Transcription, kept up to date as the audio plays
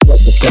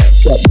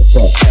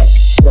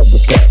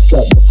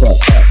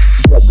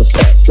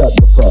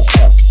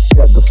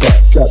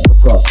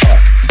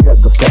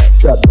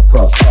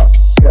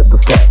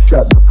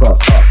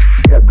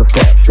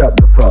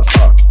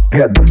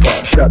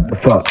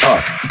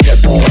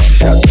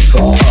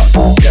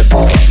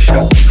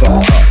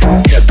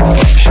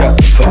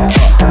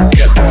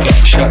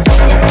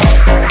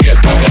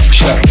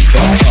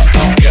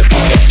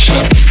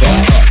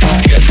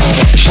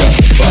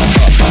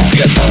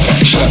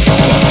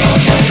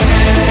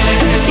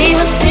Se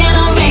você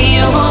não vem,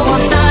 eu vou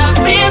botar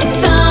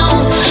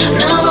pressão.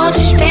 Não vou te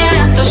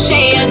esperar, tô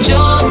cheia de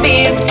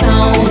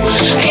opção.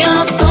 Eu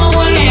não sou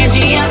mulher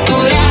de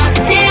aturar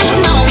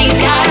sermão. Me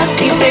encara,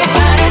 se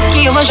prepara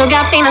que eu vou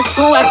jogar bem na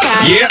sua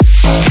cara. Yeah.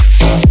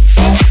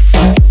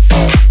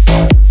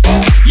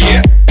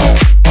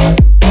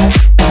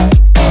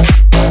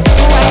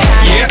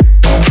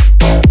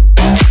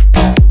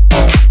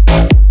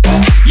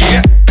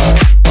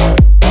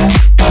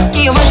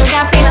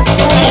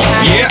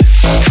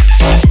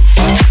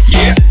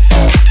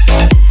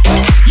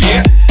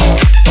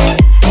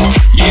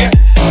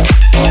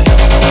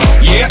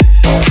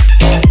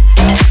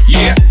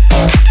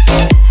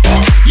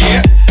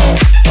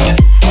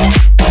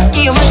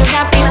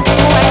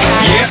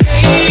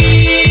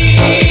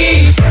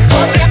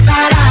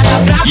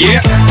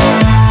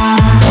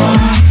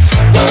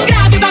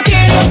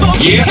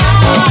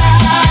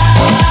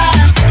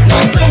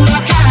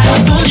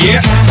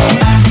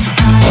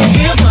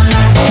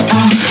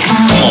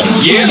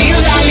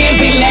 Linda,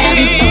 livre,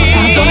 leve,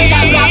 solta, doida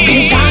pra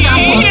beijar na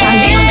boca.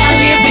 Linda,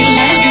 livre,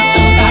 leve,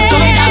 solta,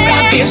 doida pra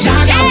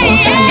beijar na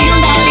boca.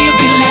 Linda,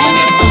 livre,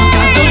 leve,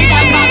 solta, doida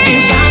pra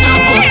beijar na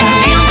boca.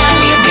 Linda,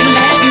 livre,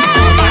 leve,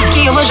 solta,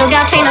 que eu vou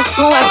jogar bem na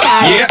sua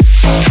cara. Yeah.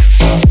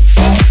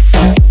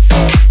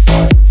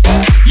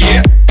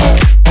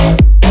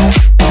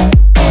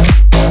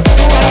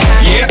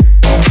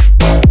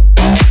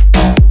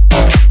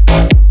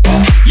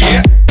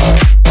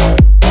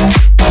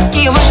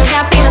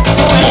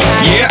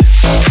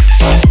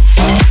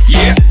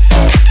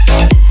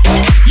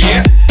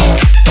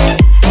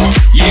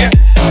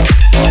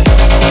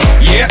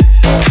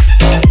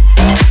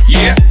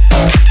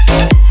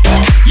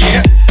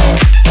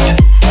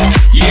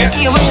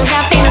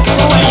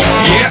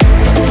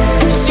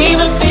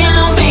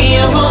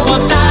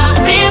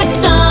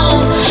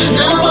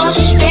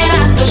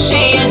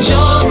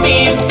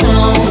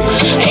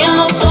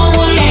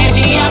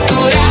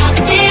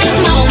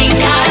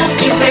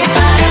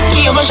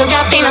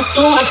 Jogar bem na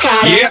sua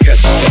cara. Yeah. Get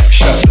the fuck,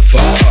 shut the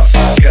fuck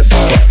up. Get the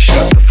fuck,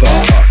 shut the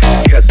fuck up.